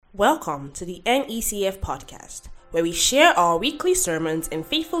Welcome to the NECF podcast, where we share our weekly sermons and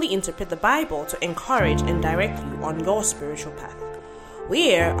faithfully interpret the Bible to encourage and direct you on your spiritual path.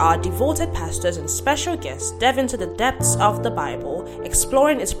 Where our devoted pastors and special guests delve into the depths of the Bible,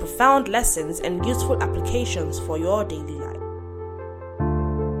 exploring its profound lessons and useful applications for your daily life.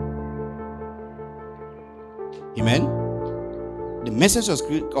 Amen. The message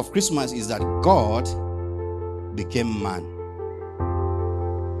of Christmas is that God became man.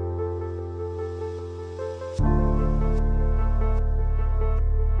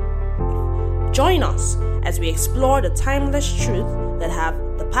 Join us as we explore the timeless truth that have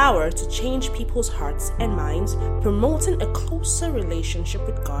the power to change people's hearts and minds, promoting a closer relationship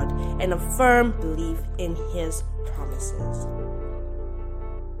with God and a firm belief in His promises.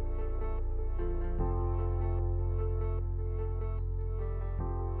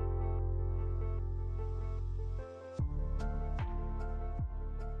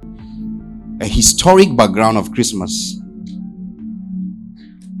 A historic background of Christmas.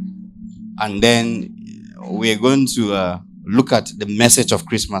 And then we are going to look at the message of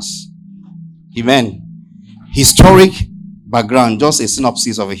Christmas. Amen. Historic background, just a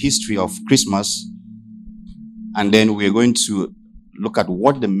synopsis of a history of Christmas. And then we are going to look at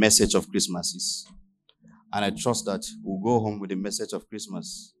what the message of Christmas is. And I trust that we'll go home with the message of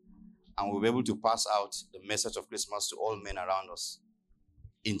Christmas. And we'll be able to pass out the message of Christmas to all men around us.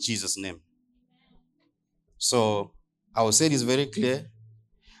 In Jesus' name. So, I will say this very clear.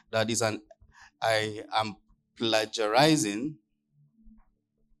 That is I am plagiarizing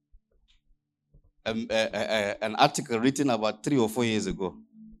an article written about 3 or 4 years ago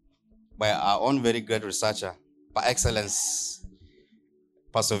by our own very great researcher, par excellence,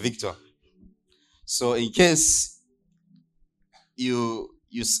 Pastor Victor. So in case you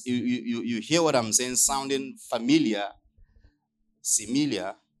hear what I'm saying sounding familiar,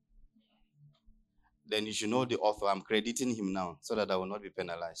 then you should know the author. I'm crediting him now so that I will not be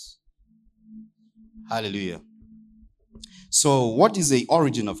penalized. Hallelujah. So, what is the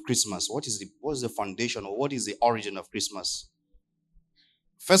origin of Christmas? What is the foundation, or what is the origin of Christmas?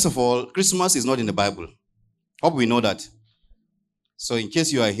 First of all, Christmas is not in the Bible. Hope we know that. So, in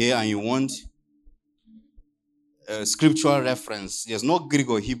case you are here and you want a scriptural reference, there's no Greek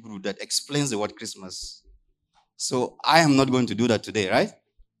or Hebrew that explains the word Christmas. So, I am not going to do that today, right?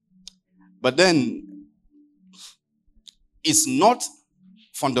 But then, it's not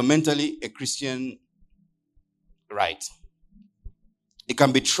fundamentally a Christian rite. It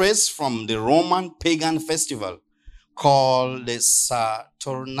can be traced from the Roman pagan festival called the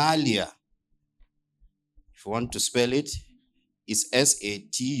Saturnalia. If you want to spell it, it's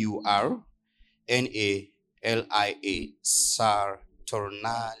Saturnalia.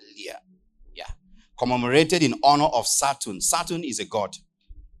 Saturnalia. Yeah. Commemorated in honor of Saturn. Saturn is a god.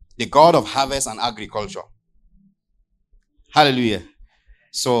 The god of harvest and agriculture. Hallelujah.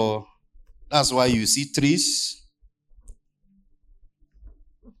 So, that's why you see trees.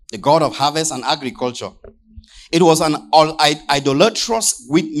 The god of harvest and agriculture. It was an idolatrous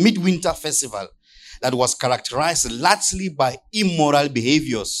midwinter festival that was characterized largely by immoral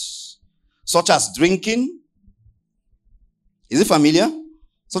behaviors, such as drinking. Is it familiar?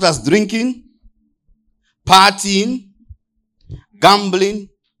 Such as drinking, partying, gambling,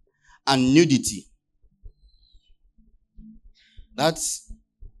 and nudity. That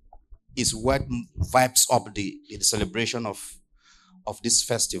is what vibes up the celebration of this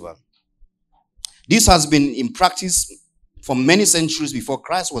festival. This has been in practice for many centuries before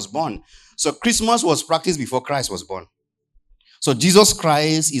Christ was born. So Christmas was practiced before Christ was born. So Jesus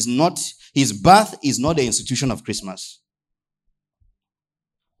Christ is not, his birth is not the institution of Christmas.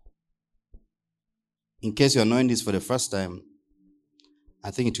 In case you're knowing this for the first time,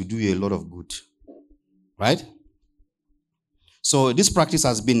 I think it will do you a lot of good. Right? So this practice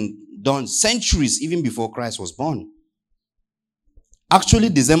has been done centuries even before Christ was born. Actually,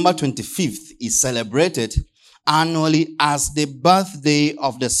 December 25th is celebrated annually as the birthday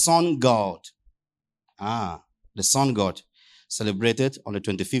of the sun god. The sun god, celebrated on the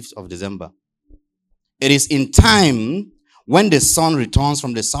 25th of December. It is in time when the sun returns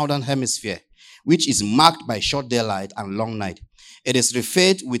from the southern hemisphere, which is marked by short daylight and long night. It is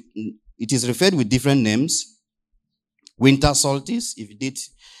referred with different names. Winter solstice, if you did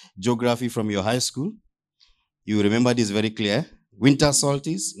geography from your high school, you remember this very clear. Winter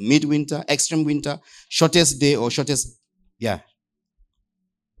solstice, midwinter, extreme winter, shortest day or shortest,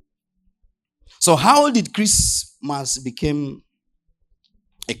 So how did Christmas become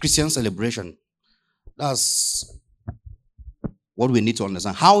a Christian celebration? That's what we need to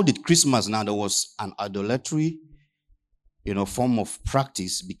understand. How did Christmas, now there was an idolatry form of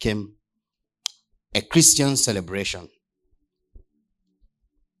practice became a Christian celebration.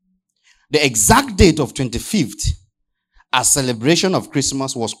 The exact date of 25th as celebration of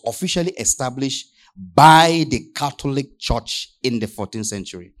Christmas was officially established by the Catholic Church in the 14th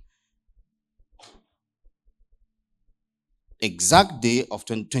century. Exact day of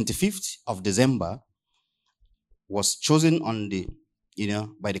 25th of December was chosen on the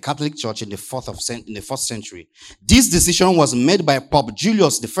by the Catholic Church in the 4th century. This decision was made by Pope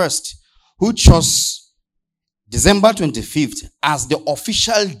Julius I, who chose December 25th as the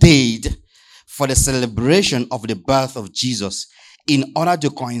official date for the celebration of the birth of Jesus, in order to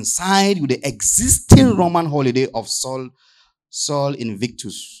coincide with the existing Roman holiday of Sol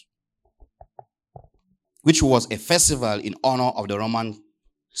Invictus, which was a festival in honor of the Roman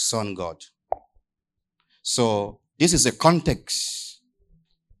sun god. So this is a context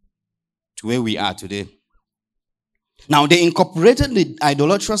to where we are today. Now, they incorporated the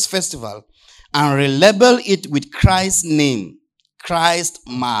idolatrous festival and relabeled it with Christ's name, Christ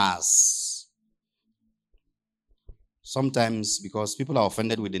Mass. Sometimes, because people are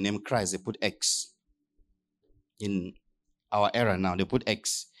offended with the name Christ, they put X. In our era now, they put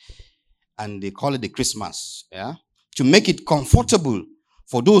X. And they call it the Christmas. Yeah? To make it comfortable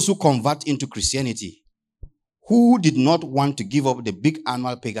for those who convert into Christianity, who did not want to give up the big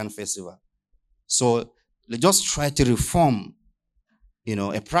annual pagan festival. So they just try to reform,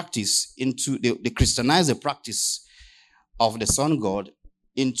 a practice into, they Christianize the practice of the sun god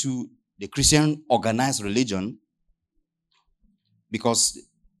into the Christian organized religion, because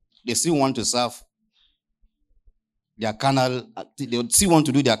they still want to serve their carnal, they still want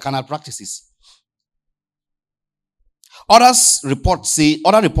to do their carnal practices. Other reports say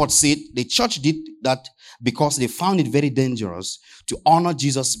the church did that because they found it very dangerous to honor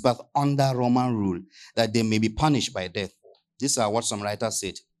Jesus' birth under Roman rule, that they may be punished by death. These are what some writers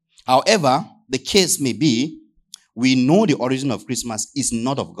said. However, the case may be, we know the origin of Christmas is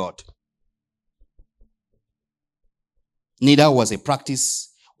not of God. Neither was it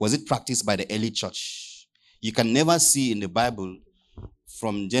practiced by the early church. You can never see in the Bible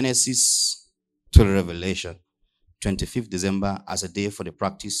from Genesis to Revelation 25th December as a day for the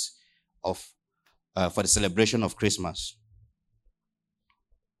practice of, for the celebration of Christmas.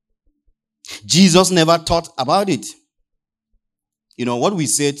 Jesus never taught about it. What we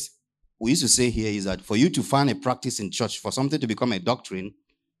used to say here is that for you to find a practice in church, for something to become a doctrine,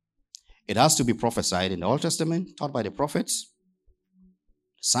 it has to be prophesied in the Old Testament, taught by the prophets,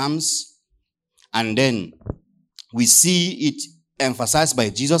 Psalms, and then we see it emphasized by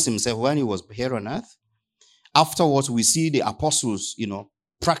Jesus himself when he was here on earth. Afterwards, we see the apostles,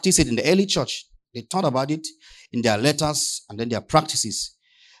 practice it in the early church. They taught about it in their letters and then their practices.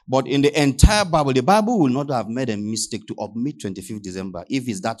 But in the entire Bible, the Bible will not have made a mistake to omit 25th December if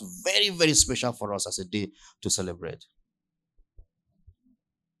it's that very, very special for us as a day to celebrate.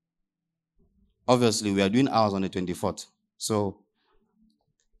 Obviously, we are doing ours on the 24th. So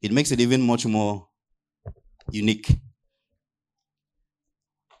it makes it even much more unique.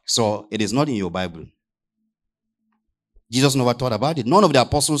 So it is not in your Bible. Jesus never taught about it. None of the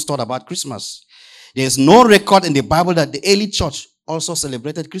apostles taught about Christmas. There is no record in the Bible that the early church also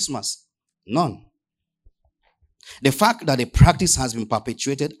celebrated Christmas. None. The fact that the practice has been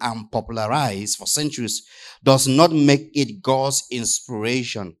perpetuated and popularized for centuries does not make it God's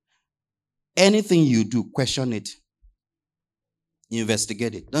inspiration. Anything you do, question it.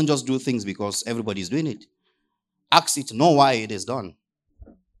 Investigate it. Don't just do things because everybody is doing it. Ask it, know why it is done.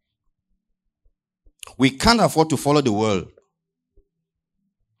 We can't afford to follow the world.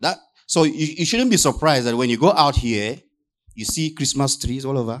 So you shouldn't be surprised that when you go out here, you see Christmas trees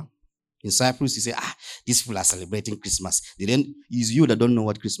all over. In Cyprus, you say, these people are celebrating Christmas. It's you that don't know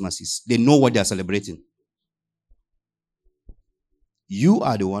what Christmas is. They know what they are celebrating. You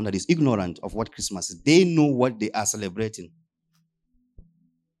are the one that is ignorant of what Christmas is. They know what they are celebrating.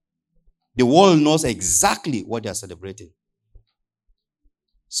 The world knows exactly what they are celebrating.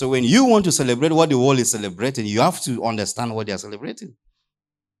 So when you want to celebrate what the world is celebrating, you have to understand what they are celebrating.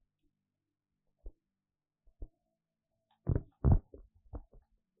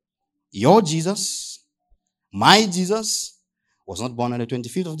 Your Jesus, my Jesus, was not born on the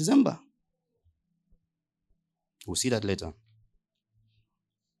 25th of December. We'll see that later.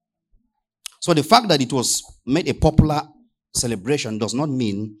 So the fact that it was made a popular celebration does not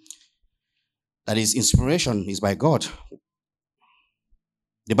mean that its inspiration is by God.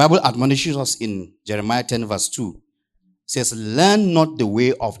 The Bible admonishes us in Jeremiah 10 verse 2. It says, learn not the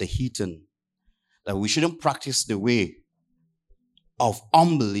way of the heathen. That we shouldn't practice the way of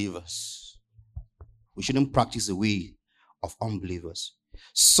unbelievers. We shouldn't practice the way of unbelievers.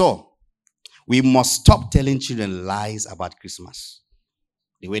 So, we must stop telling children lies about Christmas,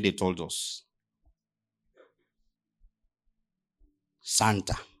 the way they told us.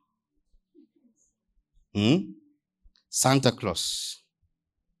 Santa. Santa Claus.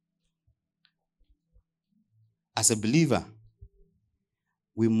 As a believer,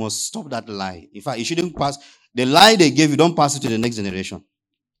 we must stop that lie. In fact, you shouldn't pass the lie they gave you, don't pass it to the next generation.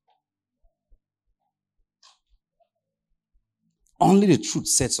 Only the truth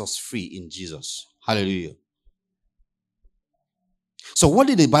sets us free in Jesus. Hallelujah. So what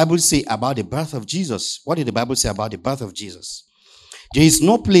did the Bible say about the birth of Jesus? What did the Bible say about the birth of Jesus? There is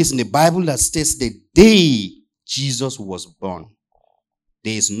no place in the Bible that states the day Jesus was born.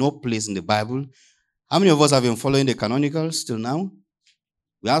 There is no place in the Bible. How many of us have been following the canonicals till now?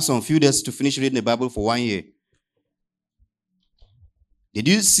 We have some few days to finish reading the Bible for 1 year. Did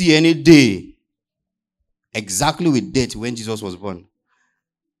you see any day exactly with date when Jesus was born?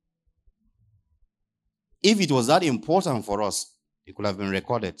 If it was that important for us, it could have been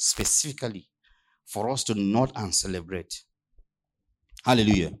recorded specifically for us to note and celebrate.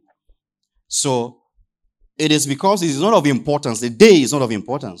 Hallelujah. So, it is because it is not of importance. The day is not of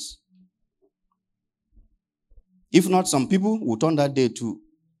importance. If not, some people will turn that day to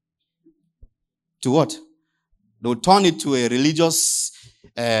what? They'll turn it to a religious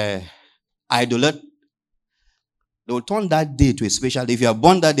idol. They'll turn that day to a special day. If you are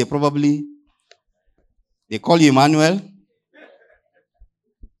born that day, probably they call you Emmanuel.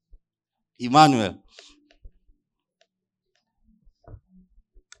 Emmanuel.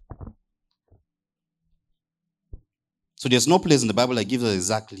 So there's no place in the Bible that gives us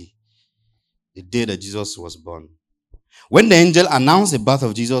exactly the day that Jesus was born. When the angel announced the birth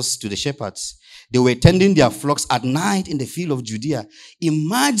of Jesus to the shepherds, they were tending their flocks at night in the field of Judea.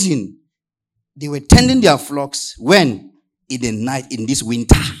 Imagine they were tending their flocks when? In the night, in this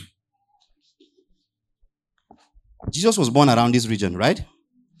winter. Jesus was born around this region, right?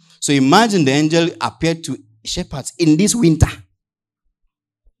 So imagine the angel appeared to shepherds in this winter.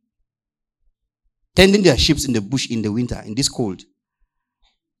 Tending their sheep in the bush in the winter, in this cold. The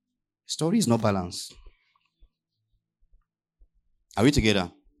story is not balanced. Are we together?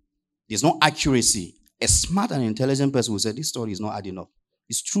 There's no accuracy. A smart and intelligent person will say, this story is not adding up.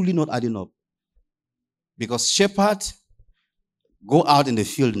 It's truly not adding up. Because shepherds go out in the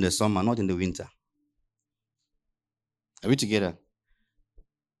field in the summer, not in the winter. Are we together?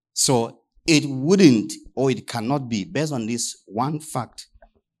 So it wouldn't, or it cannot be, based on this one fact,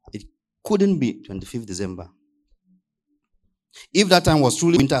 it couldn't be 25th December. If that time was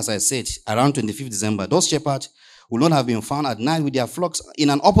truly winter, as I said, around 25th December, those shepherds would not have been found at night with their flocks in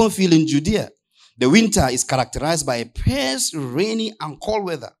an open field in Judea. The winter is characterized by a fierce, rainy, and cold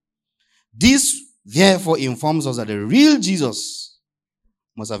weather. This, therefore, informs us that the real Jesus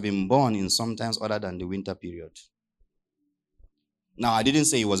must have been born in some times other than the winter period. Now, I didn't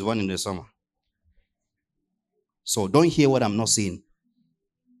say he was born in the summer. So don't hear what I'm not saying.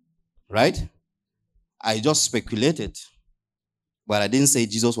 Right? I just speculated. But I didn't say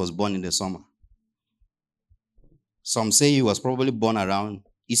Jesus was born in the summer. Some say he was probably born around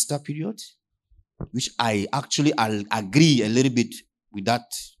Easter period, which I'll agree a little bit with that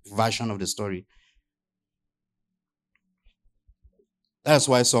version of the story. That's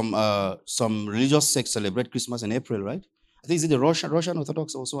why some religious sects celebrate Christmas in April, right? I think it's the Russian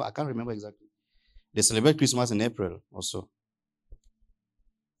Orthodox also. I can't remember exactly. They celebrate Christmas in April also.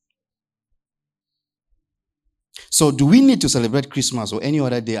 So do we need to celebrate Christmas or any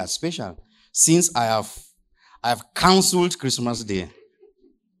other day as special? Since I have cancelled Christmas Day.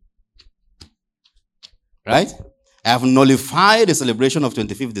 Right? I have nullified the celebration of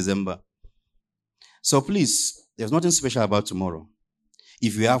 25th December. So please, there's nothing special about tomorrow.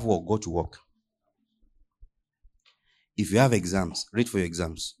 If you have work, go to work. If you have exams, read for your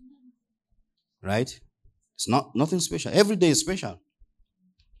exams. Right? It's nothing special. Every day is special.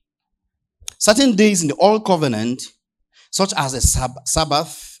 Certain days in the Old Covenant, such as the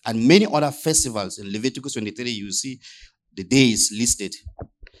Sabbath and many other festivals in Leviticus 23, you see the days listed,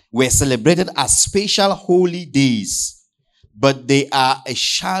 were celebrated as special holy days, but they are a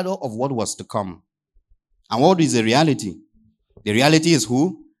shadow of what was to come. And what is the reality? The reality is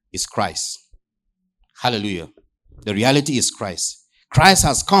who? Is Christ. Hallelujah. The reality is Christ. Christ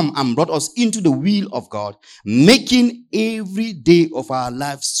has come and brought us into the will of God, making every day of our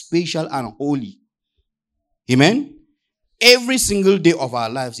life special and holy. Amen? Every single day of our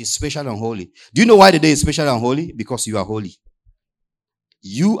lives is special and holy. Do you know why the day is special and holy? Because you are holy.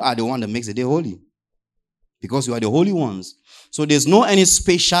 You are the one that makes the day holy. Because you are the holy ones. So there's no any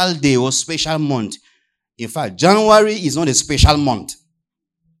special day or special month In fact, January is not a special month.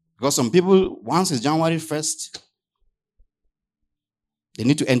 Because some people, once it's January 1st, they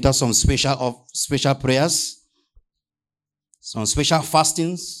need to enter some special prayers, some special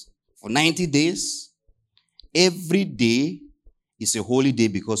fastings for 90 days. Every day is a holy day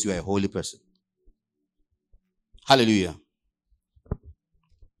because you are a holy person. Hallelujah.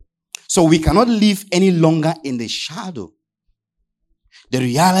 So we cannot live any longer in the shadow. The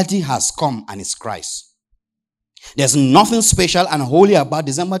reality has come and it's Christ. There's nothing special and holy about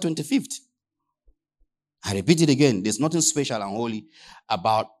December 25th. I repeat it again. There's nothing special and holy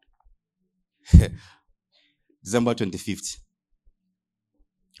about December 25th.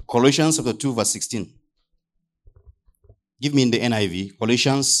 Colossians chapter 2 verse 16. Give me in the NIV.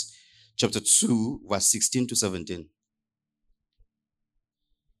 Colossians chapter 2 verse 16 to 17.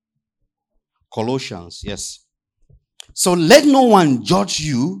 Colossians, yes. So let no one judge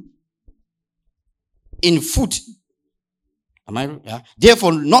you in food. Am I? Yeah.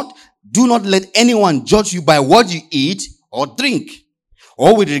 Therefore, do not let anyone judge you by what you eat or drink,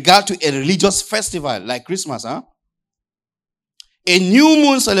 or with regard to a religious festival like Christmas, a new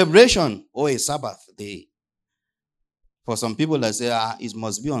moon celebration, or a Sabbath day. For some people that say, it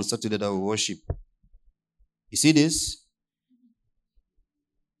must be on Saturday that we worship. You see this?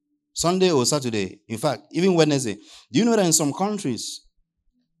 Sunday or Saturday. In fact, even Wednesday. Do you know that in some countries,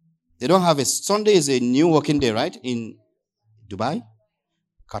 they don't have Sunday is a new working day, right? In Dubai,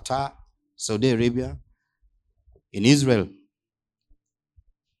 Qatar, Saudi Arabia, in Israel.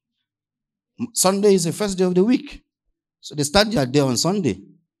 Sunday is the first day of the week. So they start their day on Sunday.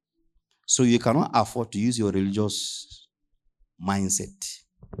 So you cannot afford to use your religious mindset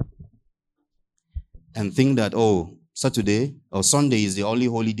and think that, Saturday or Sunday is the only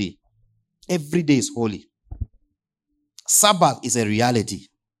holy day. Every day is holy. Sabbath is a reality.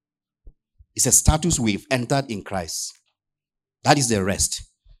 It's a status we've entered in Christ. That is the rest.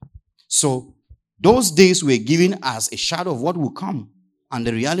 So those days were given as a shadow of what will come. And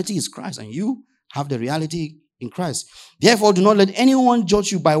the reality is Christ. And you have the reality in Christ. Therefore, do not let anyone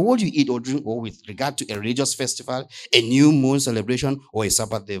judge you by what you eat or drink, or with regard to a religious festival, a new moon celebration, or a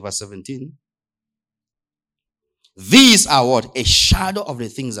Sabbath day. Verse 17. These are what? A shadow of the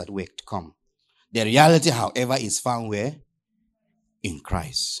things that were to come. The reality, however, is found where? In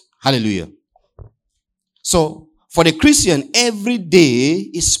Christ. Hallelujah. So, for the Christian, every day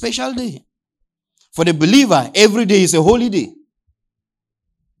is special day. For the believer, every day is a holy day.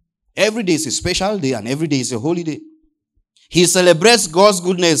 Every day is a special day and every day is a holy day. He celebrates God's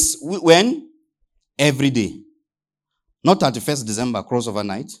goodness when? Every day. Not 31st December, crossover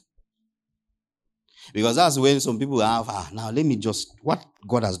night. Because that's when some people have, now let me just, what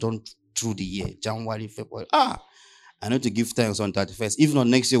God has done through the year, January, February, I need to give thanks on 31st. If not,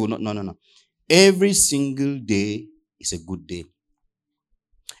 next year will not, no. Every single day is a good day.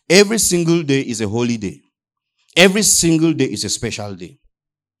 Every single day is a holy day. Every single day is a special day.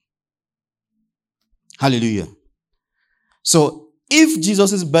 Hallelujah. So, if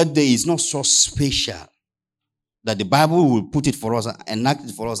Jesus' birthday is not so special that the Bible will put it for us, enact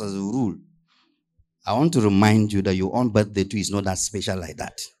it for us as a rule, I want to remind you that your own birthday too is not that special like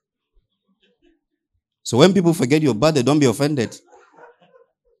that. So when people forget your birthday, don't be offended.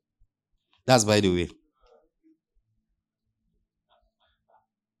 That's by the way.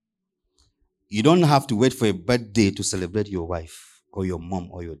 You don't have to wait for a birthday to celebrate your wife or your mom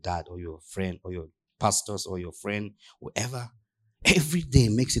or your dad or your friend or your pastors or your friend, whoever. Every day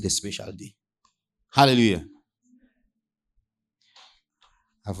makes it a special day. Hallelujah.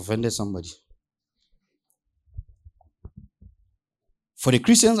 I've offended somebody. For the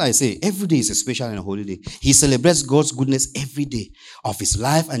Christians, I say, every day is a special and a holy day. He celebrates God's goodness every day of his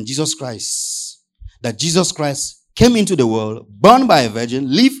life and Jesus Christ. That Jesus Christ came into the world, born by a virgin,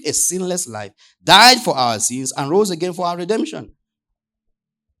 lived a sinless life, died for our sins, and rose again for our redemption.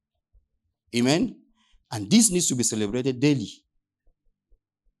 Amen? And this needs to be celebrated daily.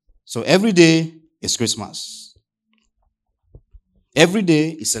 So every day is Christmas. Every day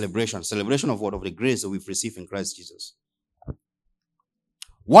is celebration. Celebration of what? Of the grace that we've received in Christ Jesus.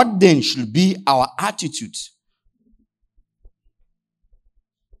 What then should be our attitude?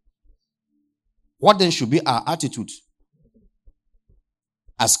 What then should be our attitude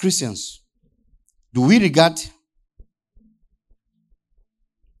as Christians? Do we regard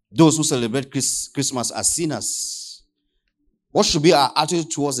those who celebrate Christmas as sinners? What should be our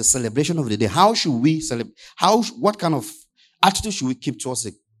attitude towards the celebration of the day? How should we celebrate? What kind of attitude should we keep towards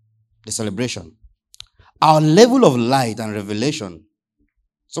the celebration? Our level of light and revelation.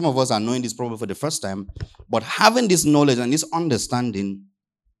 Some of us are knowing this probably for the first time, but having this knowledge and this understanding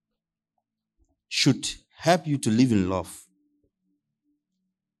should help you to live in love.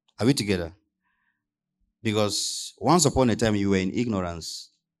 Are we together? Because once upon a time you were in ignorance.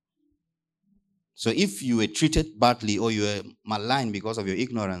 So if you were treated badly or you were maligned because of your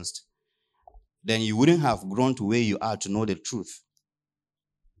ignorance, then you wouldn't have grown to where you are to know the truth.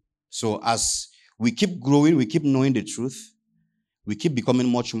 So as we keep growing, we keep knowing the truth, we keep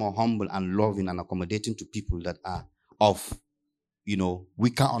becoming much more humble and loving and accommodating to people that are of,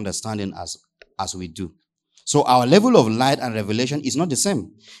 weaker understanding as we do. So our level of light and revelation is not the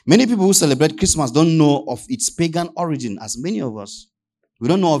same. Many people who celebrate Christmas don't know of its pagan origin, as many of us. We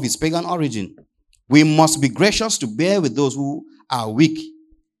don't know of its pagan origin. We must be gracious to bear with those who are weak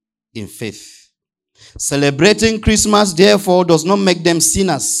in faith. Celebrating Christmas, therefore, does not make them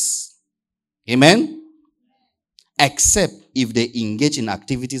sinners. Amen? Except if they engage in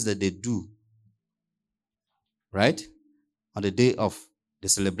activities that they do, right? On the day of the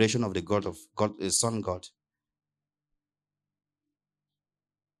celebration of the Son God.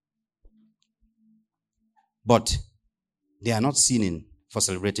 But they are not sinning for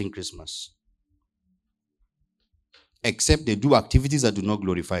celebrating Christmas. Except they do activities that do not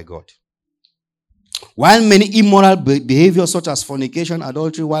glorify God. While many immoral behaviors such as fornication,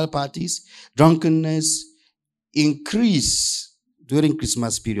 adultery, wild parties, drunkenness increase during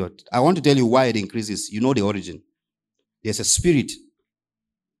Christmas period. I want to tell you why it increases. You know the origin. There's a spirit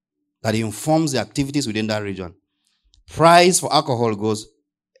that informs the activities within that region. Price for alcohol goes,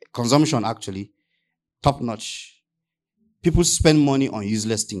 consumption actually, top notch. People spend money on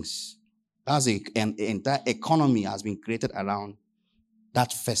useless things. That's an entire economy has been created around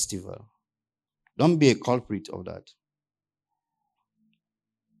that festival. Don't be a culprit of that.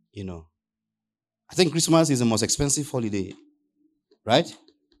 I think Christmas is the most expensive holiday, right?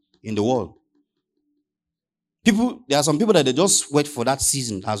 In the world. There are some people that they just wait for that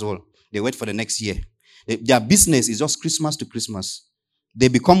season as well. They wait for the next year. Their business is just Christmas to Christmas. They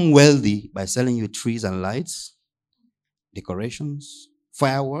become wealthy by selling you trees and lights, decorations,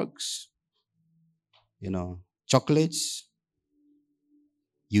 fireworks, chocolates.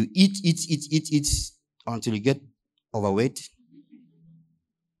 You eat until you get overweight.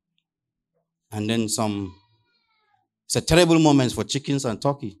 And then it's a terrible moment for chickens and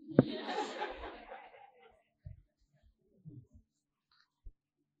turkey.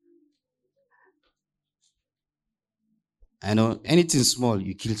 I know anything small,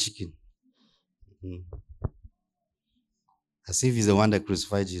 you kill chicken. As if he's the one that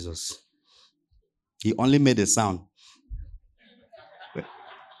crucified Jesus. He only made a sound.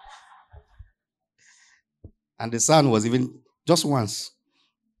 And the sound was even just once.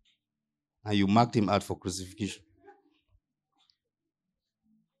 And you marked him out for crucifixion.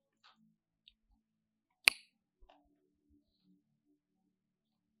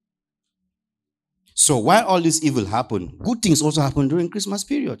 So while all this evil happened, good things also happen during Christmas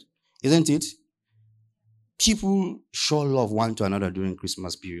period. Isn't it? People show love one to another during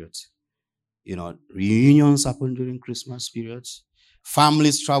Christmas period. Reunions happen during Christmas period.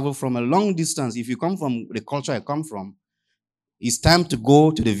 Families travel from a long distance. If you come from the culture I come from, it's time to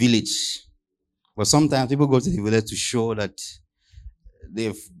go to the village. But sometimes people go to the village to show that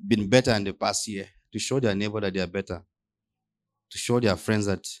they've been better in the past year, to show their neighbor that they are better, to show their friends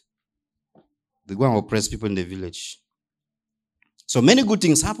that they go and oppress people in the village. So many good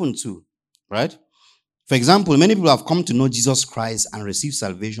things happen too, right? For example, many people have come to know Jesus Christ and receive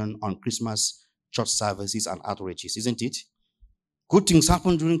salvation on Christmas church services and outreaches, isn't it? Good things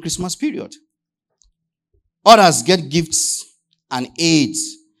happen during Christmas period. Others get gifts and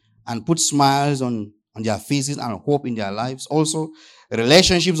aids and put smiles on their faces and hope in their lives. Also,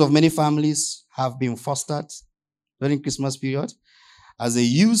 relationships of many families have been fostered during Christmas period as they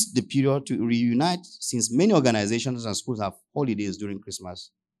use the period to reunite, since many organizations and schools have holidays during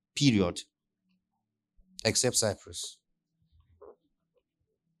Christmas period, except Cyprus.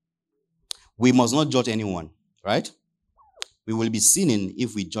 We must not judge anyone, right? We will be sinning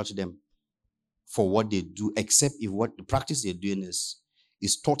if we judge them for what they do, except if what the practice they're doing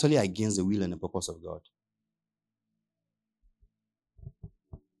is totally against the will and the purpose of God.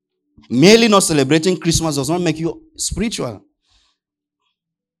 Merely not celebrating Christmas does not make you spiritual.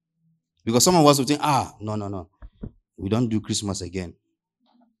 Because some of us will think, no. We don't do Christmas again.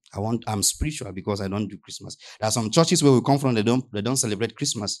 I'm spiritual because I don't do Christmas. There are some churches where we come from, they don't celebrate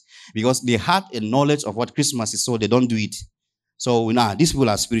Christmas because they had a knowledge of what Christmas is, so they don't do it. So these people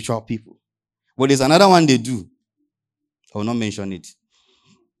are spiritual people. But there's another one they do. I will not mention it.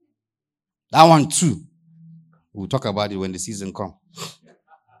 That one too. We'll talk about it when the season comes.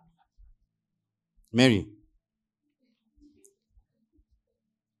 Mary.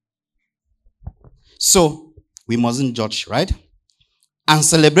 So, we mustn't judge, right? And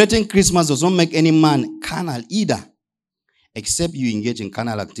celebrating Christmas does not make any man carnal either, except you engage in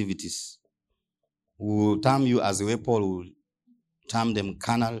carnal activities. We will term you as the way Paul will term them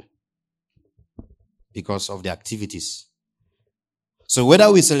carnal because of the activities. So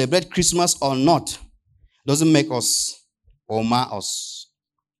whether we celebrate Christmas or not doesn't make us or mar us,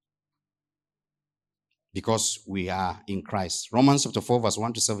 because we are in Christ. Romans chapter 4 verse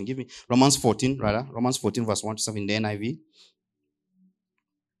 1 to 7. Give me Romans 14 verse 1 to 7 in the NIV.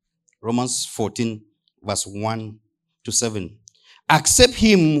 Romans 14 verse 1 to 7. Accept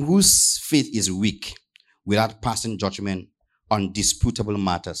him whose faith is weak without passing judgment on disputable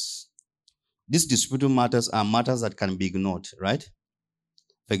matters. These disputable matters are matters that can be ignored, right?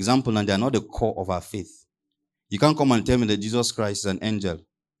 For example, and they are not the core of our faith. You can't come and tell me that Jesus Christ is an angel.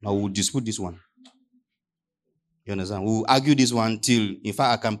 Now we'll dispute this one. You understand? We'll argue this one till, in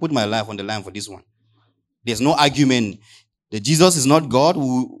fact, I can put my life on the line for this one. There's no argument that Jesus is not God.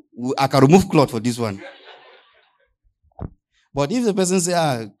 I can remove cloth for this one. But if the person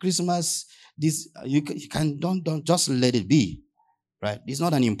say, Christmas, this you can don't just let it be, right? It's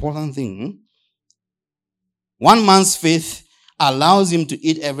not an important thing. One man's faith allows him to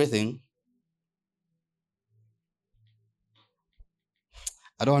eat everything.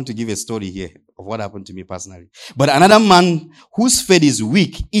 I don't want to give a story here of what happened to me personally. But another man whose faith is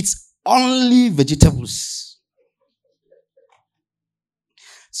weak eats only vegetables.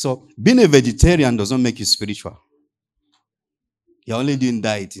 So being a vegetarian does not make you spiritual. You're only doing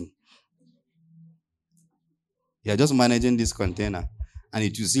dieting. You're just managing this container, and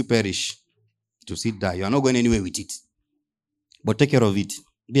it will still perish. It will still die. You're not going anywhere with it. But take care of it.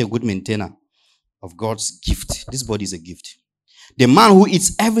 Be a good maintainer of God's gift. This body is a gift. The man who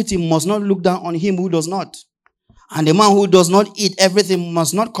eats everything must not look down on him who does not. And the man who does not eat everything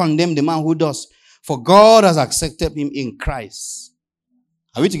must not condemn the man who does. For God has accepted him in Christ.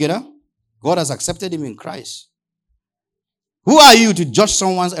 Are we together? God has accepted him in Christ. Who are you to judge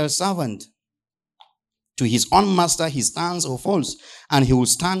someone else's servant? To his own master he stands or falls, and he will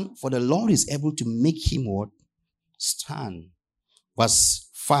stand, for the Lord is able to make him what? Stand. Verse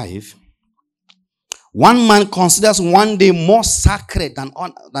 5. One man considers one day more sacred than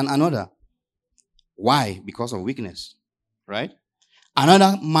another. Why? Because of weakness. Right?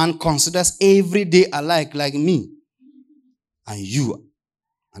 Another man considers every day alike, like me and you.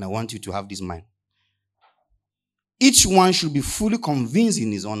 And I want you to have this mind. Each one should be fully convinced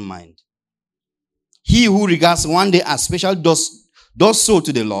in his own mind. He who regards one day as special does so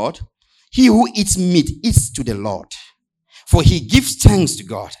to the Lord. He who eats meat eats to the Lord, for he gives thanks to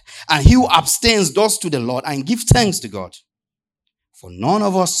God. And he who abstains does to the Lord and gives thanks to God. For none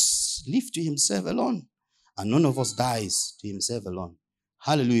of us lives to himself alone, and none of us dies to himself alone.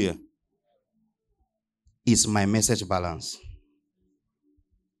 Hallelujah. Is my message balanced?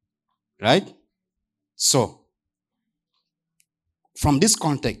 Right? So, from this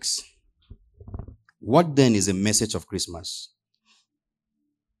context, what then is a message of Christmas?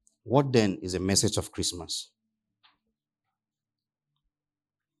 What then is a message of Christmas?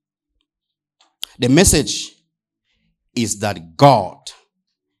 The message is that God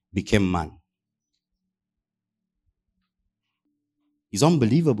became man. It's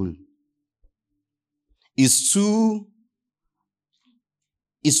unbelievable. It's too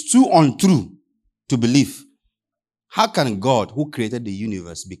untrue to believe. How can God, who created the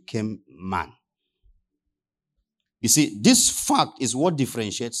universe, become man? You see, this fact is what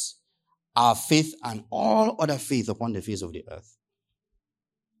differentiates our faith and all other faith upon the face of the earth.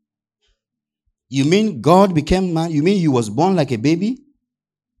 You mean God became man? You mean he was born like a baby?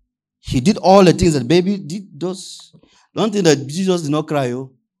 He did all the things that baby did. Don't think that Jesus did not cry.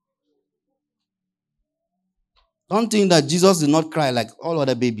 Don't think that Jesus did not cry like all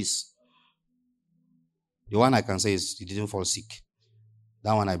other babies. The one I can say is he didn't fall sick.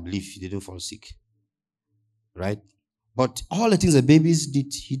 That one I believe he didn't fall sick. Right? But all the things that babies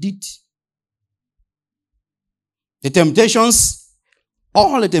did, he did. The temptations,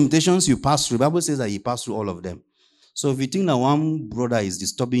 all the temptations you pass through, the Bible says that he passed through all of them. So if you think that one brother is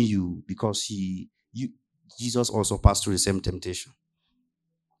disturbing you because Jesus also passed through the same temptation.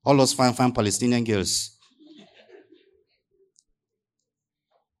 All those fine Palestinian girls.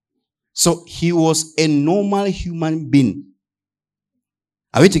 So he was a normal human being.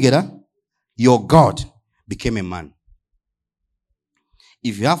 Are we together? Your God became a man.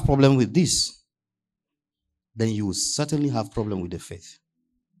 If you have problem with this, then you will certainly have problem with the faith.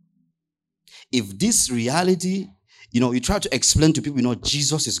 If this reality, you try to explain to people,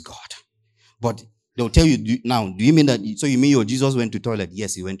 Jesus is God. But they'll tell you, now, do you mean that, so you mean your Jesus went to toilet?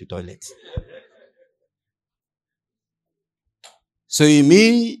 Yes, he went to toilet. So you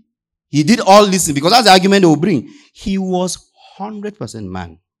mean he did all this because that's the argument they will bring. He was 100%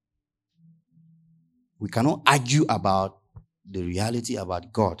 man. We cannot argue about the reality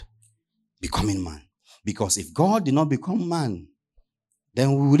about God becoming man. Because if God did not become man,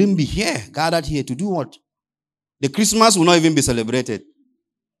 then we wouldn't be here, gathered here to do what? The Christmas will not even be celebrated.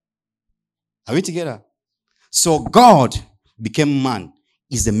 Are we together? So God became man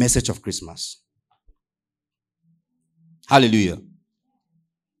is the message of Christmas. Hallelujah.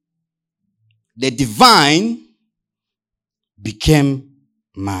 The divine became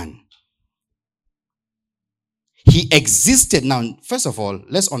man. He existed. Now, first of all,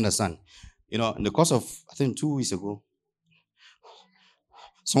 let's understand. In the course of, I think 2 weeks ago,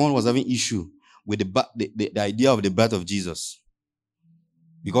 someone was having issue with the idea of the birth of Jesus.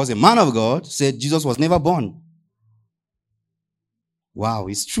 Because a man of God said Jesus was never born. Wow,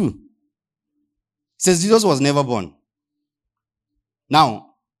 it's true. He says Jesus was never born. Now,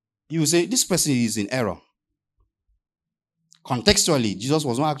 you say, this person is in error. Contextually, Jesus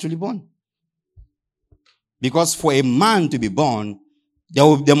was not actually born. Because for a man to be born,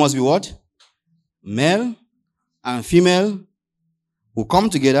 there must be what? Male and female who come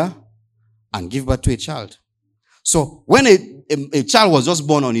together and give birth to a child. So when a child was just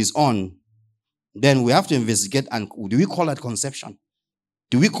born on his own, then we have to investigate, and do we call that conception?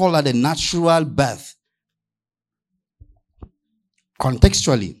 Do we call that a natural birth?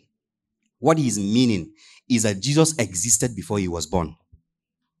 Contextually, what he is meaning is that Jesus existed before he was born.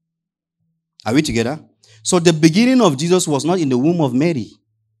 Are we together? So the beginning of Jesus was not in the womb of Mary.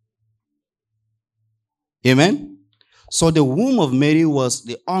 Amen? So the womb of Mary was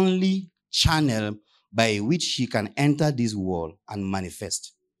the only channel by which he can enter this world and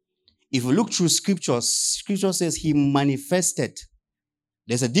manifest. If you look through scripture says he manifested.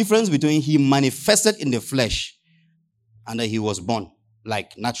 There's a difference between he manifested in the flesh and that he was born,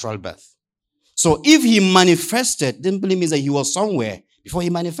 like natural birth. So if he manifested, then simply means that he was somewhere before he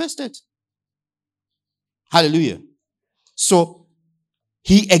manifested. Hallelujah. So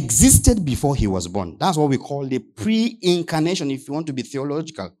he existed before he was born. That's what we call the pre-incarnation, if you want to be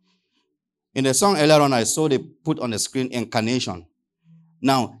theological. In the song earlier on, I saw they put on the screen incarnation.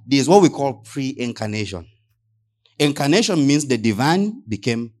 Now, this is what we call pre-incarnation. Incarnation means the divine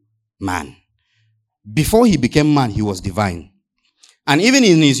became man. Before he became man, he was divine. And even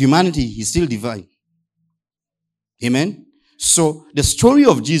in his humanity, he's still divine. Amen? So, the story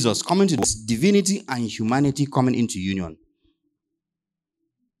of Jesus coming to this divinity and humanity coming into union.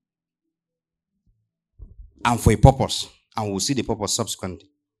 And for a purpose. And we'll see the purpose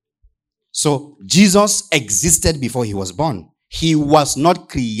subsequently. So, Jesus existed before he was born. He was not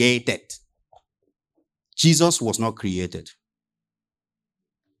created. Jesus was not created.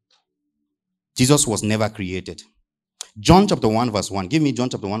 Jesus was never created. John chapter 1 verse 1. Give me John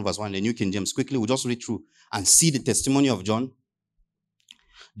chapter 1 verse 1, the New King James. Quickly, we'll just read through and see the testimony of John.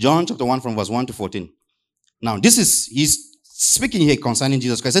 John chapter 1 from verse 1 to 14. Now, he's speaking here concerning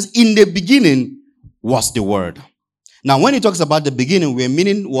Jesus Christ. It says, in the beginning was the Word. Now, when he talks about the beginning, we're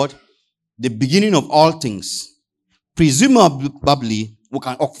meaning what? The beginning of all things. Presumably, we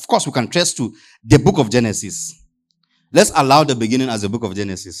can trace to the book of Genesis. Let's allow the beginning as the book of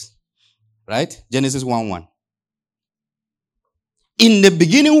Genesis. Right? Genesis 1:1. In the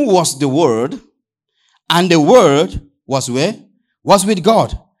beginning was the Word, and the Word was where? Was with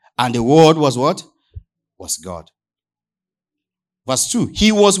God. And the Word was what? Was God. Verse 2.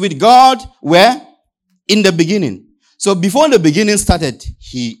 He was with God where? In the beginning. So before the beginning started,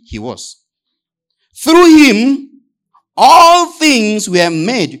 he was. Through him, all things were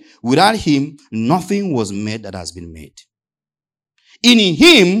made. Without him, nothing was made that has been made. In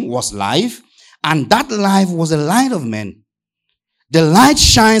him was life, and that life was the light of men. The light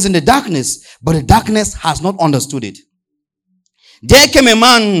shines in the darkness, but the darkness has not understood it. There came a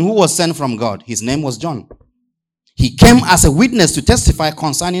man who was sent from God. His name was John. He came as a witness to testify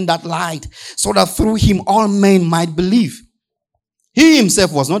concerning that light, so that through him all men might believe. He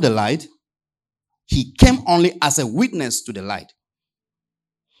himself was not the light. He came only as a witness to the light.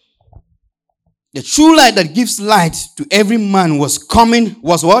 The true light that gives light to every man was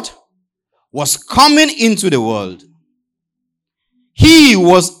what? Was coming into the world. He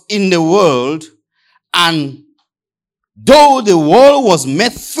was in the world, and though the world was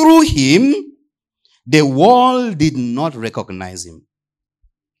made through him, the world did not recognize him.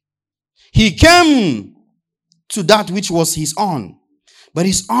 He came to that which was his own, but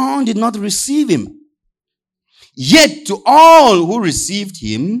his own did not receive him. Yet to all who received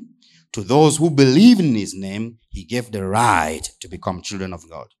him, to those who believe in his name, he gave the right to become children of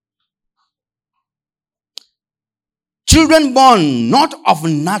God. Children born not of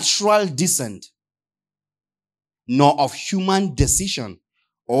natural descent, nor of human decision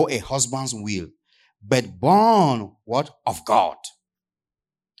or a husband's will, but born what? Of God.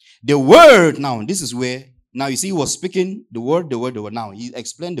 The word, now this is where, now you see he was speaking the word. Now he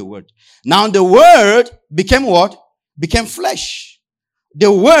explained the word. Now the word became what? Became flesh.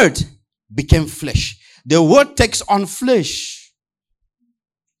 The word became flesh. The word takes on flesh.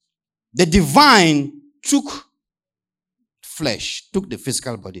 The divine took flesh, took the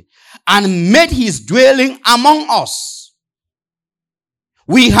physical body, and made his dwelling among us.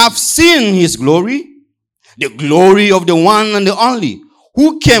 We have seen his glory, the glory of the one and the only,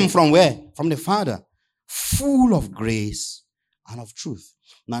 who came from where? From the Father, full of grace and of truth.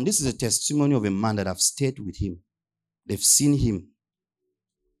 Now, this is a testimony of a man that have stayed with him. They've seen him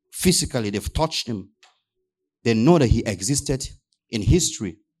physically, they've touched him. They know that he existed in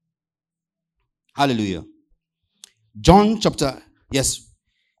history. Hallelujah. John chapter, yes.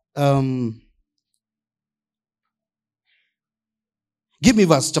 Give me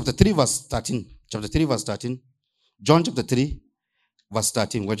verse chapter 3, verse 13. Chapter 3, verse 13. John chapter 3, verse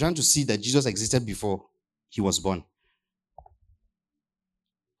 13. We're trying to see that Jesus existed before he was born.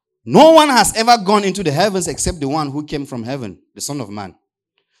 No one has ever gone into the heavens except the one who came from heaven, the Son of Man.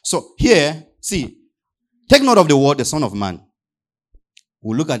 So here, see, take note of the word, the Son of Man.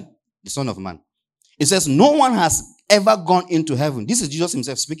 We'll look at the Son of Man. It says, no one has ever gone into heaven. This is Jesus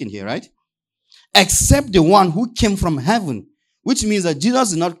himself speaking here, right? Except the one who came from heaven, which means that Jesus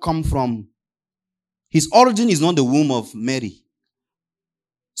did not come from, his origin is not the womb of Mary.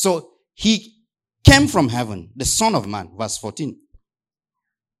 So he came from heaven, the Son of Man, verse 14.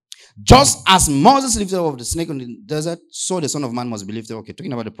 Just as Moses lifted up the snake on the desert, so the Son of Man must be lifted up. Okay,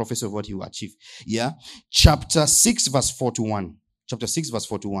 talking about the prophecy of what he will achieve. Yeah. Chapter 6, verse 41. Chapter 6, verse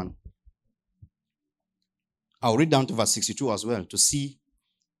 41. I'll read down to verse 62 as well to see.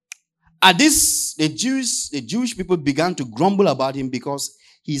 At this, the Jewish people began to grumble about him because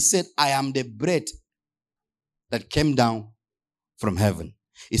he said, I am the bread that came down from heaven.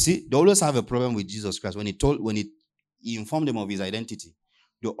 You see, they always have a problem with Jesus Christ. When he informed them of his identity,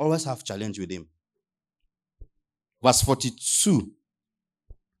 they always have challenge with him. Verse 42.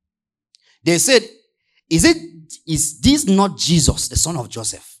 They said, is this not Jesus, the son of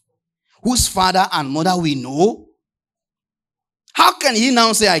Joseph, whose father and mother we know? How can he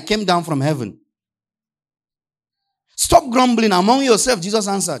now say, I came down from heaven? Stop grumbling among yourself, Jesus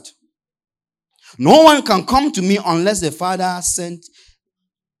answered. No one can come to me unless the Father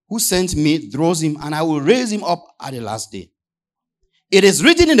who sent me draws him, and I will raise him up at the last day. It is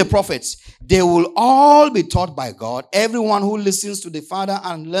written in the prophets, they will all be taught by God. Everyone who listens to the Father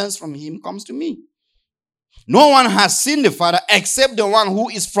and learns from him comes to me. No one has seen the Father except the one who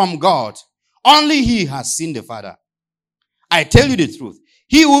is from God. Only he has seen the Father. I tell you the truth.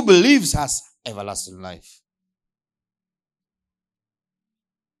 He who believes has everlasting life.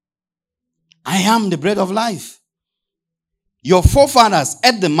 I am the bread of life. Your forefathers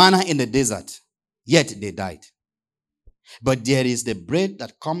ate the manna in the desert, yet they died. But there is the bread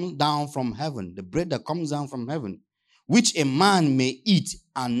that comes down from heaven, the bread that comes down from heaven, which a man may eat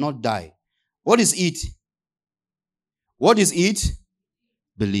and not die. What is it? What is it?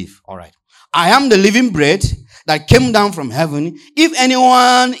 Believe. All right. I am the living bread that came down from heaven. If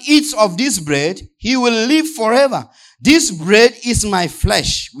anyone eats of this bread, he will live forever. This bread is my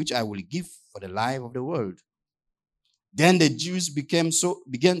flesh, which I will give for the life of the world. Then the Jews began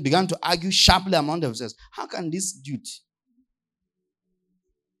to argue sharply among themselves. How can this dude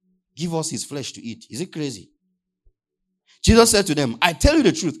give us his flesh to eat? Is it crazy? Jesus said to them, I tell you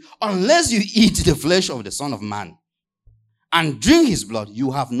the truth, unless you eat the flesh of the Son of Man and drink his blood,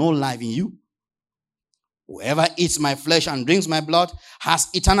 you have no life in you. Whoever eats my flesh and drinks my blood has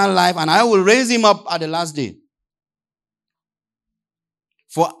eternal life, and I will raise him up at the last day.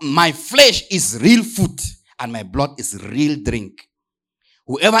 For my flesh is real food, and my blood is real drink.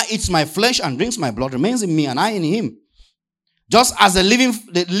 Whoever eats my flesh and drinks my blood remains in me, and I in him. Just as the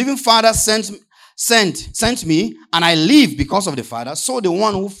living Father sent me, and I live because of the Father, so the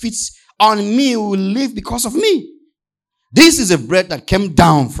one who feeds on me will live because of me. This is a bread that came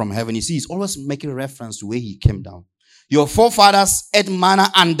down from heaven. You see, he's always making reference to where he came down. Your forefathers ate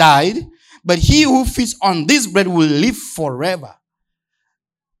manna and died, but he who feeds on this bread will live forever.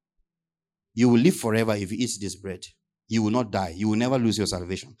 You will live forever if you eat this bread. You will not die. You will never lose your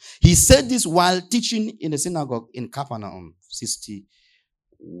salvation. He said this while teaching in the synagogue in Capernaum,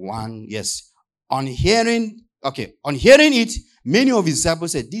 61. Yes. On hearing it, many of his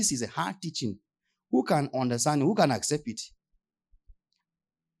disciples said, this is a hard teaching. Who can understand? Who can accept it?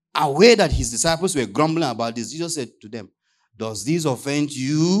 aware that his disciples were grumbling about this, Jesus said to them, does this offend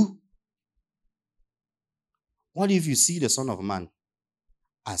you? What if you see the Son of Man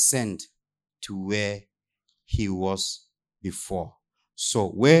ascend to where he was before? So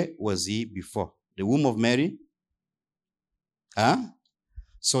where was he before? The womb of Mary?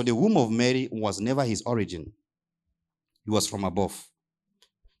 So the womb of Mary was never his origin. He was from above.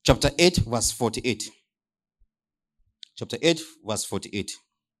 Chapter 8, verse 48. Chapter 8, verse 48.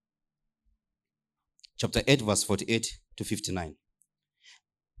 Chapter 8, verse 48 to 59.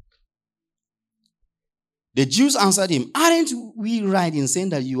 The Jews answered him, aren't we right in saying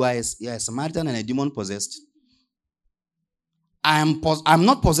that you are a Samaritan and a demon possessed? I'm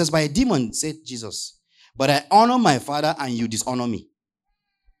not possessed by a demon, said Jesus, but I honor my Father and you dishonor me.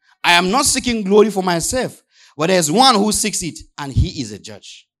 I am not seeking glory for myself, but there is one who seeks it, and he is a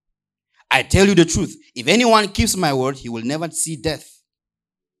judge. I tell you the truth, if anyone keeps my word, he will never see death.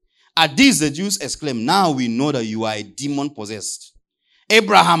 At this, the Jews exclaimed, now we know that you are a demon possessed.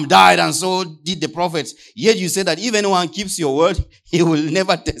 Abraham died and so did the prophets. Yet you say that if anyone keeps your word, he will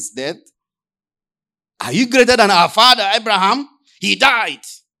never taste death. Are you greater than our father Abraham? He died.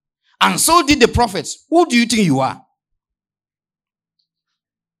 And so did the prophets. Who do you think you are?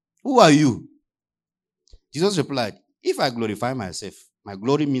 Who are you? Jesus replied, if I glorify myself, my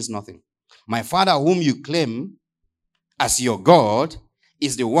glory means nothing. My Father whom you claim as your God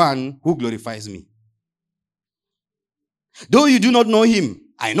is the one who glorifies me. Though you do not know him,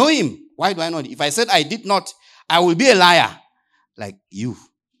 I know him. Why do I know him? If I said I did not, I will be a liar like you.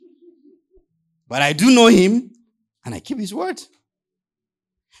 But I do know him and I keep his word.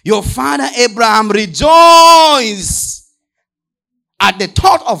 Your father Abraham rejoiced at the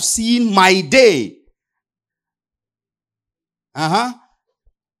thought of seeing my day.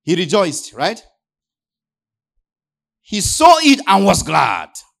 He rejoiced, right? He saw it and was glad.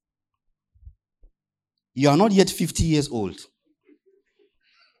 You are not yet 50 years old.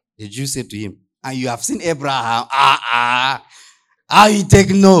 The Jew said to him, and you have seen Abraham. How you take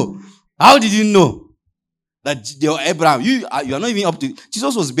no? How did you know that Abraham? You are not even up to.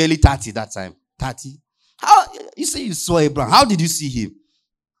 Jesus was barely 30 that time. 30. How you say you saw Abraham? How did you see him?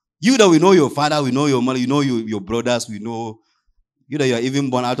 You that we know your father, we know your mother, you know your brothers, we know you that you are even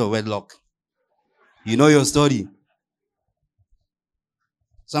born out of wedlock. You know your story.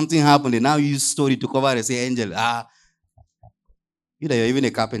 Something happened, and now you use story to cover and say, angel. You that you're even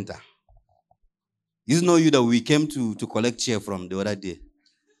a carpenter. You know you that we came to collect chair from the other day.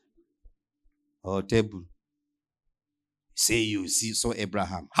 Or table. Say you saw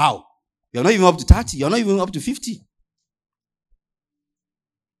Abraham. How? You're not even up to 30. You're not even up to 50.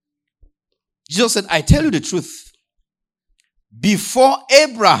 Jesus said, I tell you the truth. Before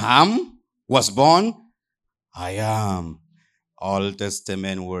Abraham was born, I am. Old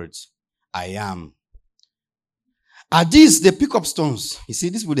Testament words. I am. At this, they pick up stones. You see,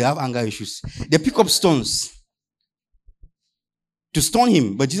 this would have anger issues. They pick up stones to stone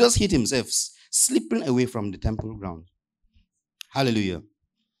him. But Jesus hid himself, slipping away from the temple ground. Hallelujah.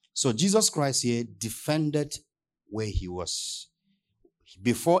 So Jesus Christ here defended where he was.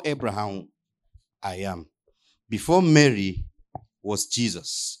 Before Abraham, I am. Before Mary was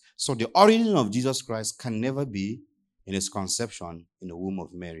Jesus. So the origin of Jesus Christ can never be in his conception in the womb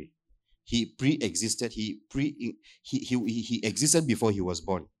of Mary. He pre-existed. He existed before he was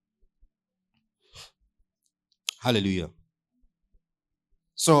born. Hallelujah.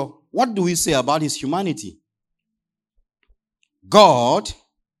 So what do we say about his humanity? God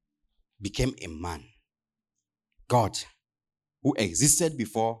became a man. God, who existed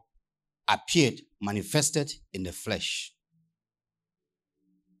before, appeared, manifested in the flesh.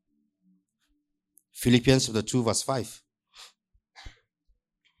 Philippians chapter 2 verse 5.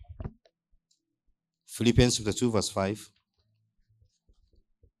 Philippians chapter 2 verse 5.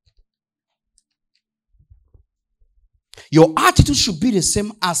 Your attitude should be the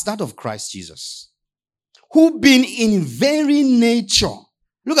same as that of Christ Jesus, who being in very nature,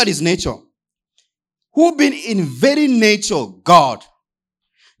 look at his nature, who being in very nature God.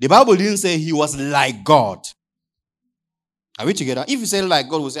 The Bible didn't say he was like God. Are we together? If you say like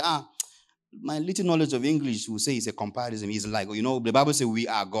God, we'll say, my little knowledge of English will say it's a comparison. He's like, the Bible says we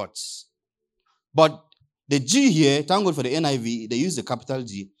are gods. But the G here, thank God for the NIV, they use the capital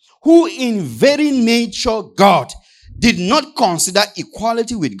G, who in very nature God did not consider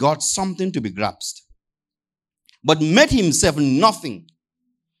equality with God something to be grasped, but made himself nothing.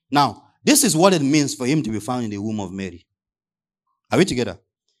 Now, this is what it means for him to be found in the womb of Mary. Are we together?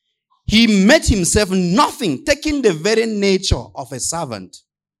 He made himself nothing, taking the very nature of a servant.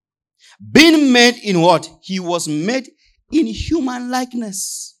 Being made in what? He was made in human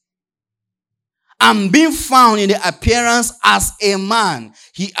likeness. and being found in the appearance as a man.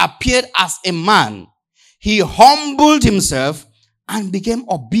 He appeared as a man. He humbled himself and became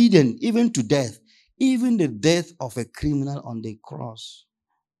obedient even to death, even the death of a criminal on the cross.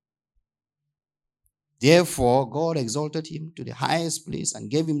 Therefore, God exalted him to the highest place and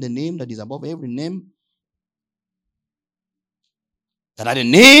gave him the name that is above every name, that at the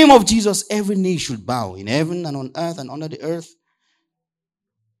name of Jesus every knee should bow in heaven and on earth and under the earth,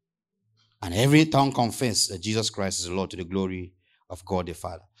 and every tongue confess that Jesus Christ is the Lord, to the glory of God the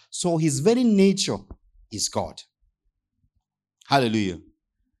Father. So his very nature is God. Hallelujah.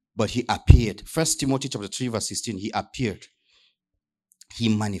 But he appeared. 1 Timothy chapter 3 verse 16, he appeared. He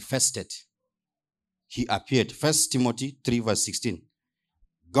manifested. He appeared. 1 Timothy 3 verse 16.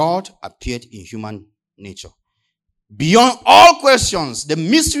 God appeared in human nature. Beyond all questions, the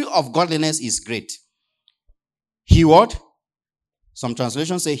mystery of godliness is great. He what? Some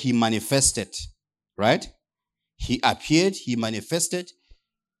translations say he manifested. Right? He appeared, he manifested.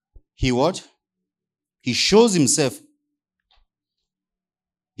 He what? He shows himself.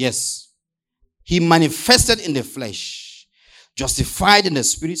 Yes. He manifested in the flesh, justified in the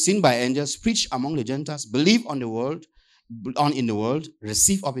spirit, seen by angels, preached among the Gentiles, believed in the world,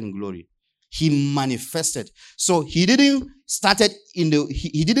 received up in glory. He manifested. So he didn't start in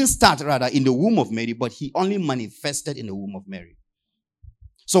the womb of Mary, but he only manifested in the womb of Mary.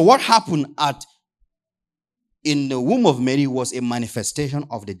 So what happened in the womb of Mary was a manifestation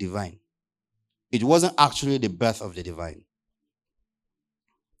of the divine. It wasn't actually the birth of the divine.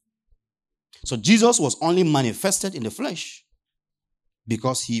 So Jesus was only manifested in the flesh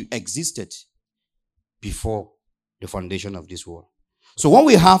because he existed before the foundation of this world. So what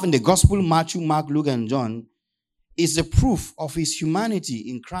we have in the gospel, Matthew, Mark, Luke, and John, is the proof of his humanity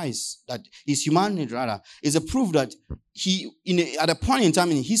in Christ. That his humanity, is a proof that at a point in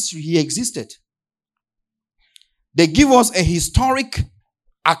time in history, he existed. They give us a historic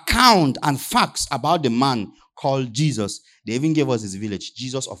account and facts about the man called Jesus. They even gave us his village,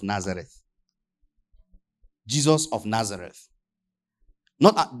 Jesus of Nazareth. Jesus of Nazareth.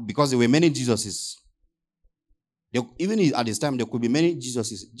 Not because there were many Jesuses. Even at this time, there could be many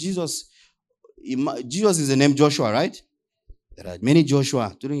Jesuses. Jesus is the name Joshua, right? There are many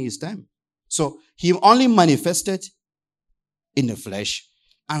Joshua during his time. So he only manifested in the flesh.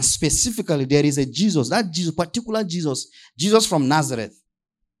 And specifically, there is a Jesus, that Jesus, particular Jesus from Nazareth.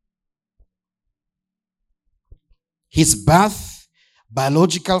 His birth,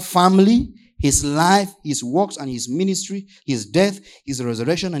 biological family, his life, his works, and his ministry, his death, his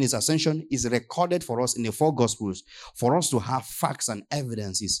resurrection, and his ascension is recorded for us in the 4 Gospels for us to have facts and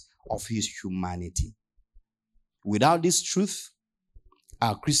evidences of his humanity. Without this truth,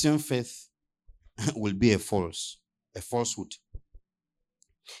 our Christian faith will be a falsehood.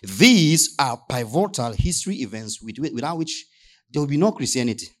 These are pivotal history events without which there will be no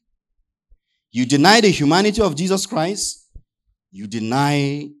Christianity. You deny the humanity of Jesus Christ, you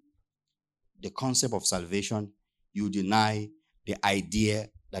deny the concept of salvation, you deny the idea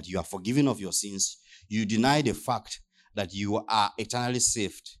that you are forgiven of your sins, you deny the fact that you are eternally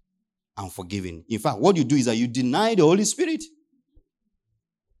saved and forgiven. In fact, what you do is that you deny the Holy Spirit.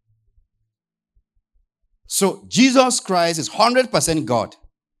 So Jesus Christ is 100% God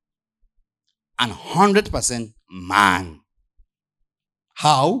and 100% man.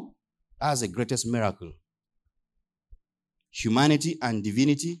 How? That's the greatest miracle. Humanity and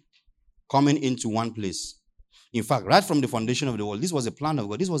divinity coming into one place. In fact, right from the foundation of the world, this was the plan of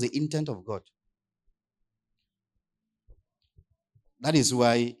God. This was the intent of God. That is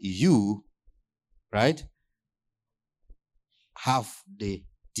why you, right, have the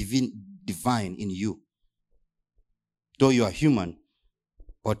divine in you. Though you are human,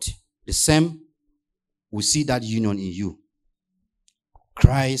 but the same, we see that union in you.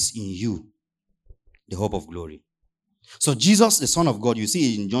 Christ in you, the hope of glory. So Jesus, the Son of God, you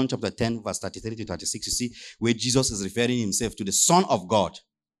see in John chapter 10, verse 33 to 36, you see where Jesus is referring himself to the Son of God.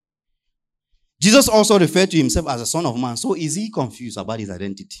 Jesus also referred to himself as the Son of Man. So is he confused about his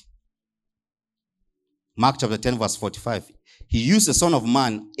identity? Mark chapter 10, verse 45. He used the Son of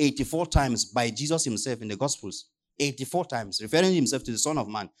Man 84 times by Jesus himself in the Gospels. 84 times, referring himself to the Son of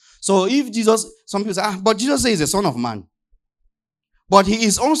Man. So if Jesus, some people say, but Jesus says the Son of Man. But he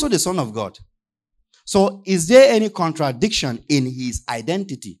is also the Son of God. So is there any contradiction in his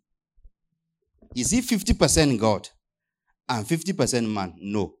identity? Is he 50% God and 50% man?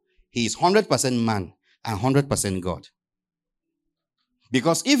 No. He is 100% man and 100% God.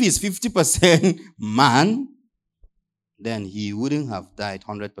 Because if he's 50% man, then he wouldn't have died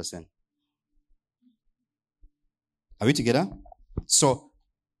 100%. Are we together? So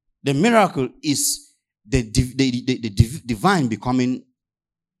The miracle is the divine becoming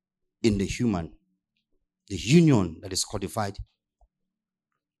in the human. The union that is codified.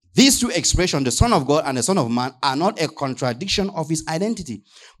 These two expressions, the Son of God and the Son of Man, are not a contradiction of his identity,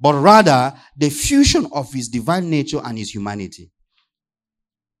 but rather the fusion of his divine nature and his humanity.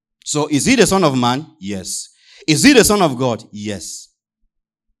 So, is he the Son of Man? Yes. Is he the Son of God? Yes.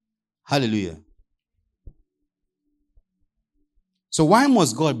 Hallelujah. So, why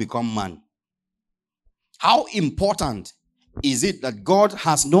must God become man? How important is it that God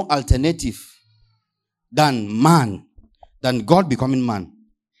has no alternative than man, than God becoming man?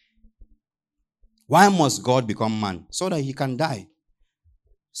 Why must God become man? So that he can die.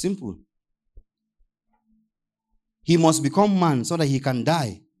 Simple. He must become man so that he can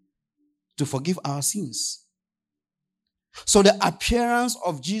die to forgive our sins. So the appearance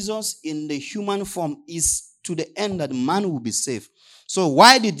of Jesus in the human form is to the end that man will be saved. So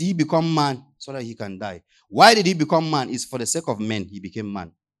why did he become man? So that he can die. Why did he become man? It's for the sake of men he became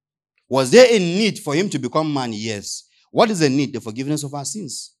man. Was there a need for him to become man? Yes. What is the need? The forgiveness of our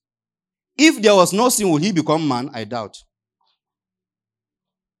sins. If there was no sin, would he become man? I doubt.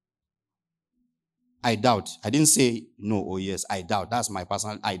 I doubt. I didn't say no or yes. I doubt. That's my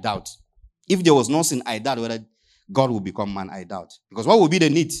personal. I doubt. If there was no sin, I doubt whether God will become man. I doubt. Because what would be the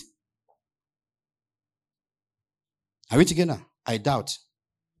need? Are we together? I doubt.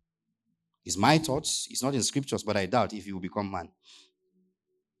 It's my thoughts. It's not in scriptures, but I doubt if he will become man.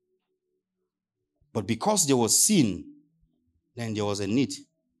 But because there was sin, then there was a need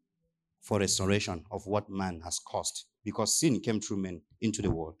for restoration of what man has caused. Because sin came through men into the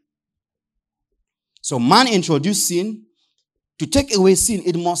world. So man introduced sin. To take away sin,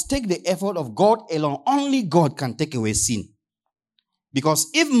 it must take the effort of God alone. Only God can take away sin. Because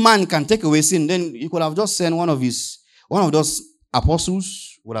if man can take away sin, then he could have just sent one of those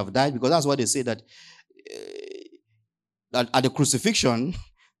apostles would have died. Because that's what they say, that at the crucifixion,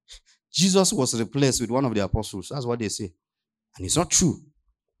 Jesus was replaced with one of the apostles. That's what they say. And it's not true.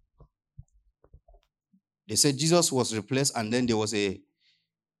 They said Jesus was replaced and then there was a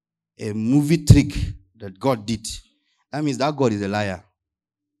movie trick that God did. That means that God is a liar.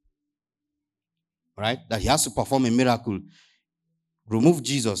 Right? That he has to perform a miracle. Remove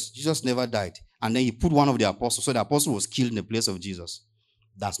Jesus. Jesus never died. And then he put one of the apostles. So the apostle was killed in the place of Jesus.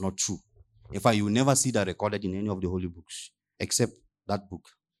 That's not true. In fact, you will never see that recorded in any of the holy books. Except that book.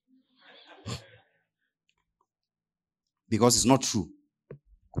 Because it's not true.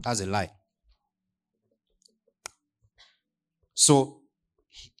 That's a lie. So,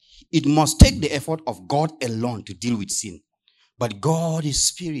 it must take the effort of God alone to deal with sin. But God is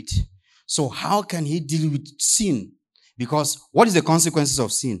spirit. So how can he deal with sin? Because what is the consequences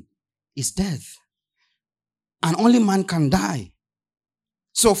of sin? It's death. And only man can die.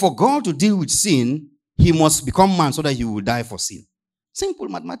 So for God to deal with sin, he must become man so that he will die for sin. Simple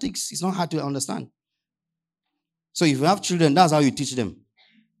mathematics. It's not hard to understand. So if you have children, that's how you teach them.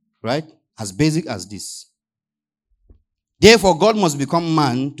 Right? As basic as this. Therefore, God must become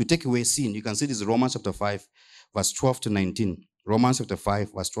man to take away sin. You can see this in Romans chapter 5, verse 12 to 19. Romans chapter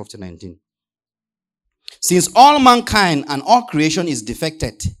 5, verse 12 to 19. Since all mankind and all creation is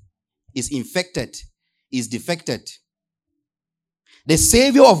defected, is infected, is defected, the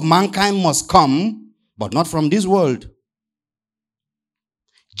Savior of mankind must come, but not from this world.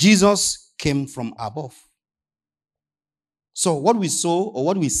 Jesus came from above. So what we saw or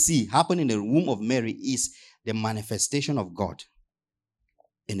what we see happen in the womb of Mary is the manifestation of God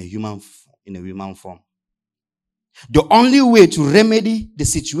in a human form. The only way to remedy the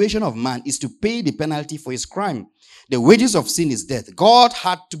situation of man is to pay the penalty for his crime. The wages of sin is death. God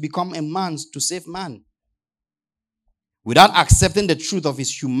had to become a man to save man. Without accepting the truth of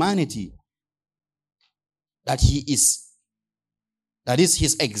his humanity, that is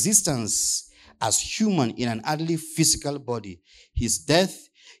his existence as human in an earthly physical body, his death,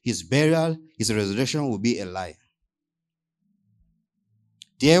 his burial, his resurrection will be a lie.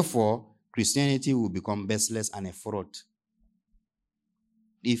 Therefore, Christianity will become baseless and a fraud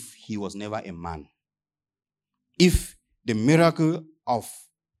if he was never a man. If the miracle of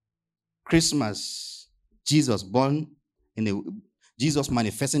Christmas, Jesus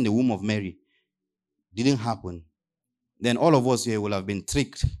manifesting in the womb of Mary, didn't happen, then all of us here will have been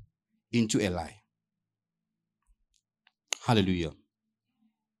tricked into a lie. Hallelujah.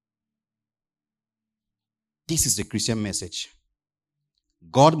 This is the Christian message.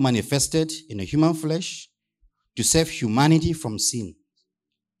 God manifested in a human flesh to save humanity from sin.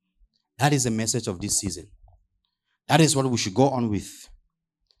 That is the message of this season. That is what we should go on with.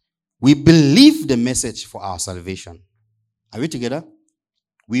 We believe the message for our salvation. Are we together?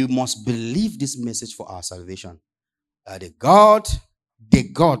 We must believe this message for our salvation. The God,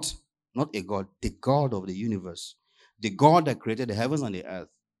 not a God, the God of the universe, the God that created the heavens and the earth,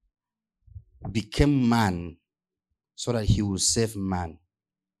 became man so that he will save man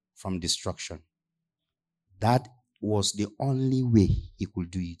from destruction. That was the only way he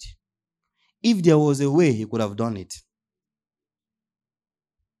could do it. If there was a way, he could have done it.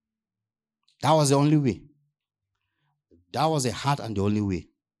 That was the only way. That was the heart and the only way.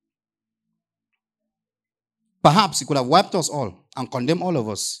 Perhaps he could have wiped us all and condemned all of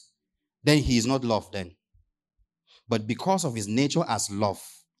us. Then he is not love then. But because of his nature as love,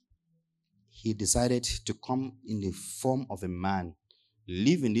 he decided to come in the form of a man,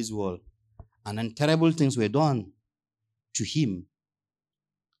 live in this world, and then terrible things were done to him,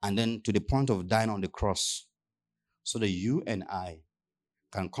 and then to the point of dying on the cross, so that you and I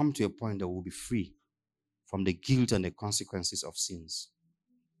can come to a point that we'll be free from the guilt and the consequences of sins.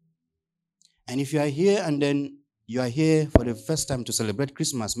 And if you are here and then you are here for the first time to celebrate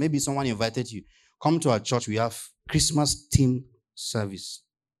Christmas, maybe someone invited you, come to our church, we have Christmas theme service.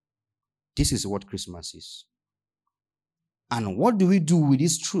 This is what Christmas is. And what do we do with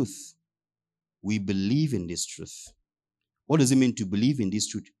this truth? We believe in this truth. What does it mean to believe in this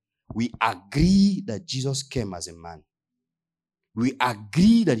truth? We agree that Jesus came as a man. We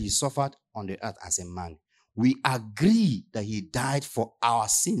agree that he suffered on the earth as a man. We agree that he died for our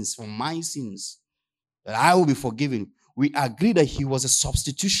sins, for my sins, that I will be forgiven. We agree that he was a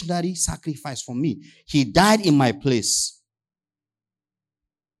substitutionary sacrifice for me. He died in my place.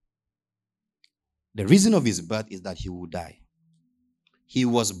 The reason of his birth is that he will die. He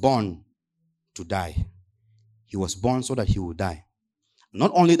was born to die. He was born so that he will die.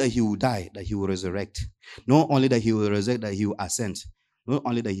 Not only that he will die, that he will resurrect. Not only that he will resurrect, that he will ascend. Not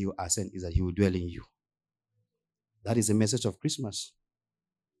only that he will ascend, is that he will dwell in you. That is the message of Christmas.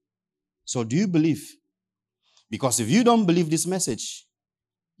 So do you believe? Because if you don't believe this message,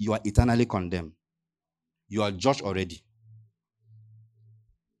 you are eternally condemned. You are judged already.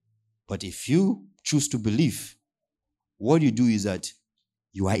 But if you choose to believe, what you do is that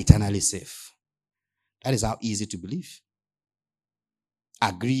you are eternally safe. That is how easy to believe.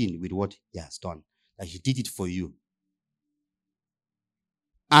 Agreeing with what he has done, that he did it for you.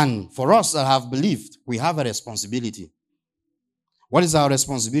 And for us that have believed, we have a responsibility. What is our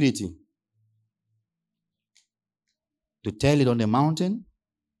responsibility? To tell it on the mountain,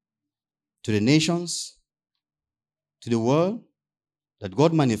 to the nations, to the world, that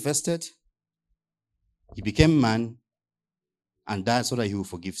God manifested. He became man and died so that he will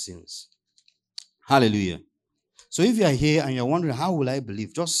forgive sins. Hallelujah. So if you are here and you're wondering, how will I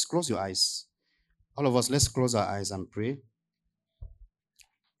believe? Just close your eyes. All of us, let's close our eyes and pray.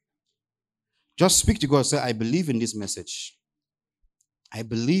 Just speak to God. Say, I believe in this message. I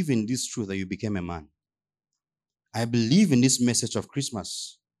believe in this truth that you became a man. I believe in this message of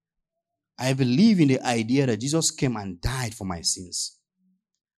Christmas. I believe in the idea that Jesus came and died for my sins.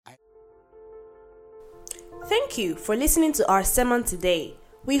 Thank you for listening to our sermon today.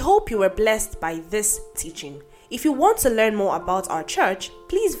 We hope you were blessed by this teaching. If you want to learn more about our church,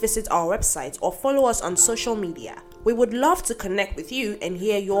 please visit our website or follow us on social media. We would love to connect with you and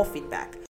hear your feedback.